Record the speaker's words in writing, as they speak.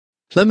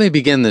Let me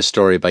begin this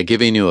story by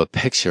giving you a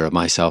picture of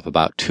myself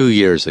about 2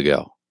 years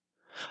ago.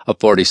 A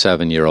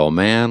 47-year-old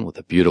man with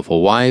a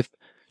beautiful wife,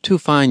 2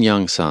 fine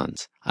young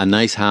sons, a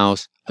nice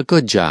house, a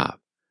good job.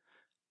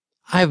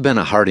 I have been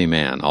a hearty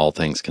man, all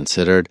things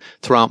considered,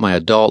 throughout my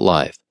adult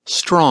life,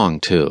 strong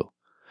too.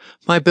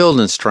 My build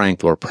and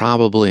strength were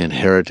probably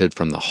inherited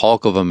from the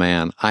hulk of a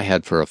man I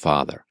had for a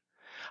father.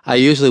 I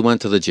usually went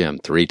to the gym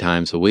 3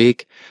 times a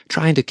week,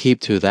 trying to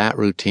keep to that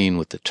routine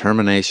with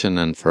determination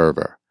and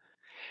fervor.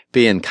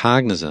 Being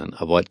cognizant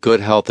of what good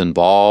health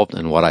involved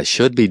and what I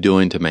should be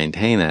doing to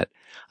maintain it,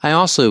 I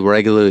also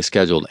regularly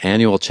scheduled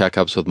annual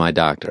checkups with my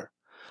doctor.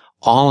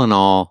 All in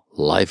all,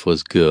 life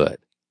was good.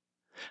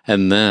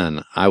 And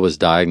then I was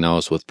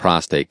diagnosed with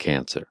prostate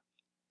cancer.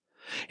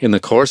 In the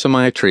course of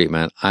my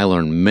treatment, I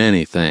learned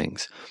many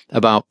things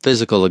about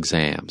physical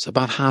exams,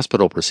 about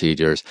hospital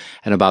procedures,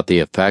 and about the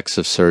effects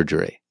of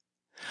surgery.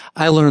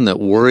 I learned that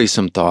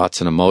worrisome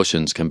thoughts and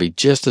emotions can be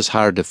just as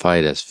hard to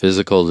fight as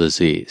physical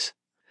disease.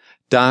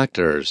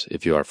 Doctors,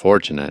 if you are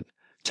fortunate,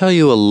 tell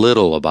you a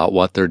little about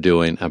what they're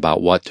doing,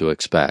 about what to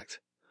expect.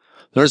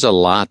 There's a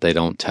lot they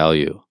don't tell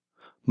you.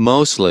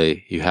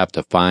 Mostly, you have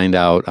to find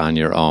out on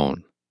your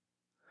own.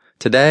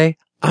 Today,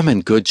 I'm in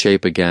good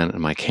shape again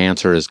and my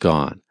cancer is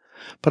gone.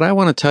 But I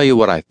want to tell you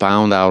what I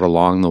found out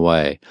along the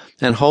way,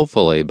 and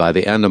hopefully by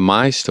the end of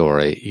my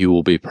story, you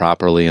will be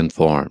properly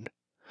informed.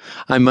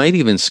 I might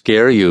even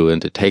scare you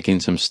into taking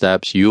some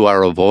steps you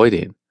are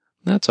avoiding.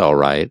 That's all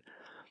right.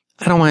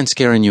 I don't mind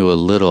scaring you a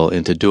little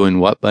into doing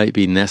what might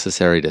be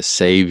necessary to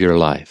save your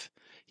life.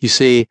 You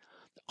see,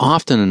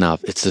 often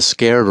enough it's the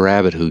scared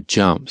rabbit who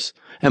jumps,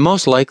 and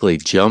most likely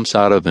jumps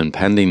out of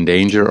impending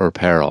danger or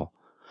peril.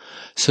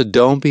 So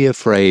don't be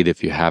afraid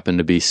if you happen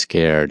to be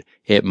scared.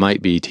 It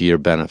might be to your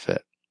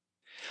benefit.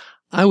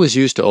 I was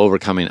used to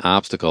overcoming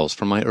obstacles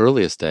from my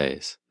earliest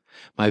days.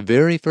 My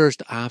very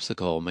first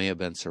obstacle may have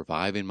been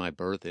surviving my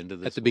birth into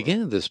this world. At the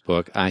beginning of this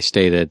book, I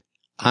stated,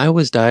 I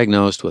was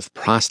diagnosed with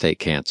prostate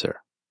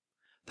cancer.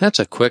 That's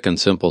a quick and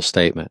simple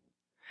statement.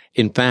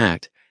 In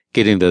fact,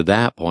 getting to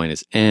that point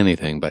is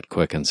anything but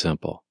quick and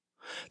simple.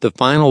 The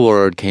final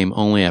word came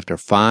only after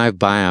 5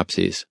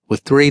 biopsies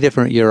with 3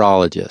 different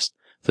urologists,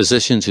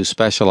 physicians who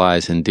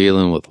specialize in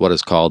dealing with what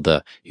is called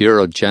the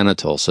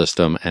urogenital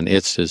system and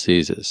its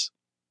diseases.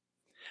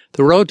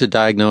 The road to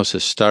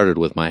diagnosis started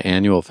with my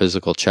annual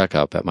physical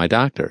checkup at my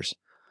doctor's.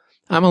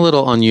 I'm a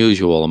little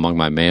unusual among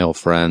my male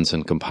friends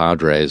and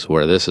compadres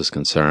where this is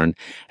concerned,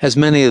 as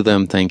many of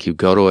them think you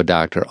go to a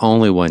doctor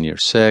only when you're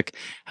sick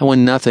and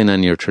when nothing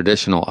in your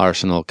traditional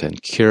arsenal can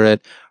cure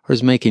it or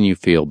is making you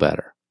feel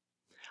better.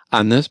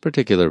 On this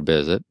particular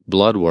visit,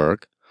 blood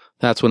work,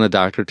 that's when a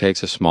doctor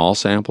takes a small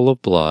sample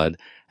of blood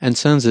and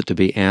sends it to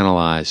be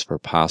analyzed for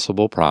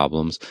possible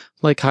problems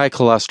like high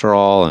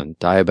cholesterol and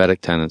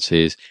diabetic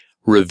tendencies,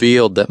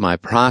 revealed that my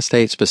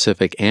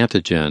prostate-specific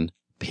antigen,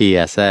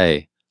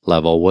 PSA,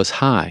 level was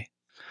high.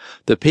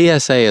 The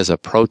PSA is a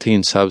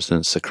protein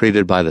substance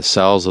secreted by the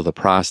cells of the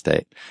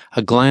prostate,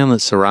 a gland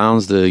that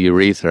surrounds the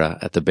urethra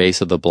at the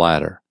base of the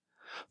bladder.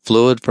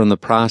 Fluid from the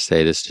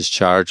prostate is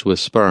discharged with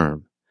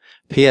sperm.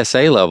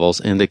 PSA levels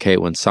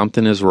indicate when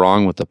something is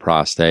wrong with the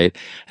prostate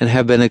and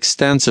have been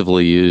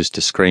extensively used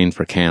to screen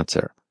for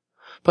cancer.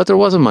 But there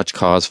wasn't much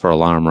cause for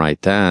alarm right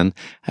then,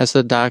 as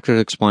the doctor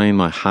explained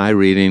my high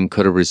reading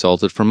could have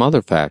resulted from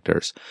other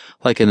factors,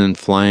 like an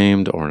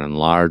inflamed or an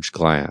enlarged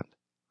gland.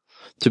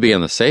 To be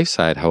on the safe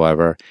side,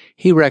 however,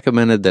 he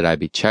recommended that I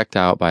be checked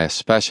out by a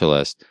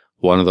specialist,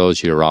 one of those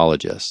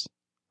urologists.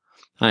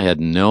 I had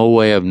no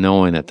way of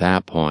knowing at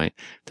that point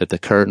that the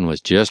curtain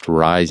was just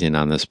rising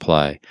on this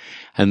play,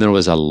 and there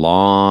was a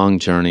long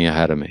journey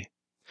ahead of me.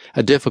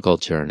 A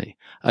difficult journey,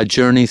 a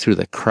journey through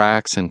the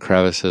cracks and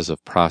crevices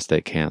of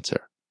prostate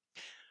cancer.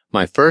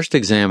 My first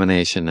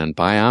examination and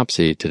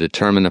biopsy to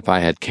determine if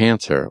I had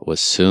cancer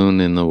was soon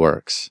in the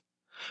works.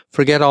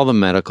 Forget all the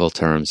medical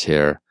terms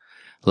here.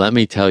 Let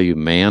me tell you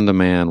man to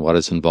man what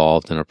is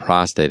involved in a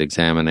prostate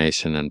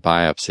examination and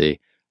biopsy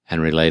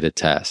and related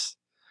tests.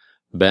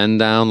 Bend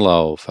down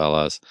low,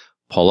 fellas.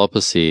 Pull up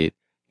a seat.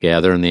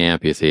 Gather in the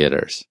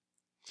amphitheaters.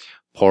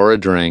 Pour a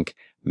drink,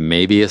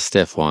 maybe a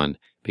stiff one,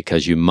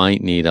 because you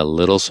might need a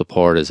little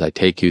support as I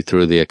take you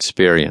through the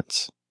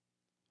experience.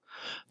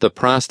 The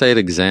prostate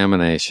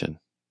examination.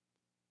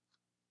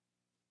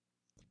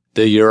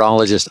 The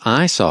urologist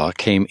I saw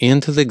came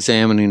into the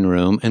examining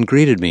room and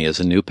greeted me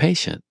as a new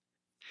patient.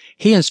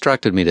 He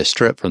instructed me to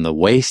strip from the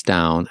waist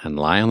down and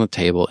lie on the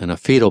table in a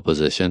fetal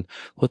position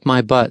with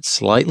my butt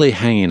slightly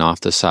hanging off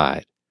the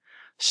side.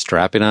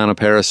 Strapping on a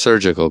pair of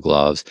surgical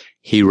gloves,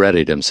 he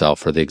readied himself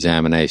for the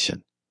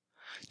examination.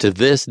 To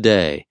this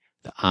day,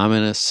 the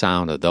ominous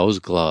sound of those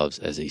gloves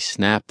as he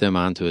snapped them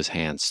onto his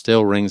hand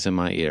still rings in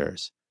my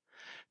ears.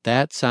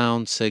 That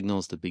sound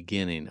signals the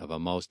beginning of a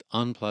most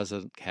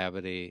unpleasant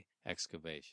cavity excavation.